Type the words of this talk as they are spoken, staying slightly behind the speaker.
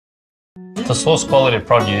To source quality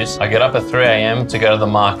produce, I get up at 3 a.m. to go to the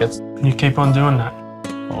markets. You keep on doing that.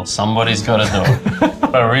 Well, somebody's got to do it.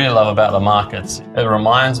 What I really love about the markets, it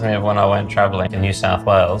reminds me of when I went traveling in New South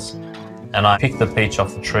Wales and I picked the peach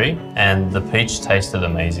off the tree and the peach tasted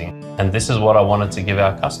amazing. And this is what I wanted to give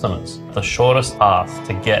our customers, the shortest path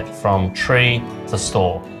to get from tree to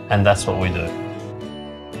store. And that's what we do.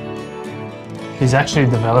 He's actually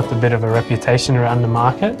developed a bit of a reputation around the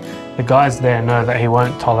market. The guys there know that he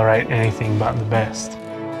won't tolerate anything but the best.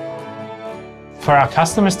 For our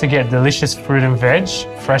customers to get delicious fruit and veg,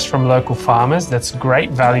 fresh from local farmers, that's great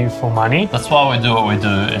value for money. That's why we do what we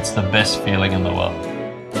do. It's the best feeling in the world.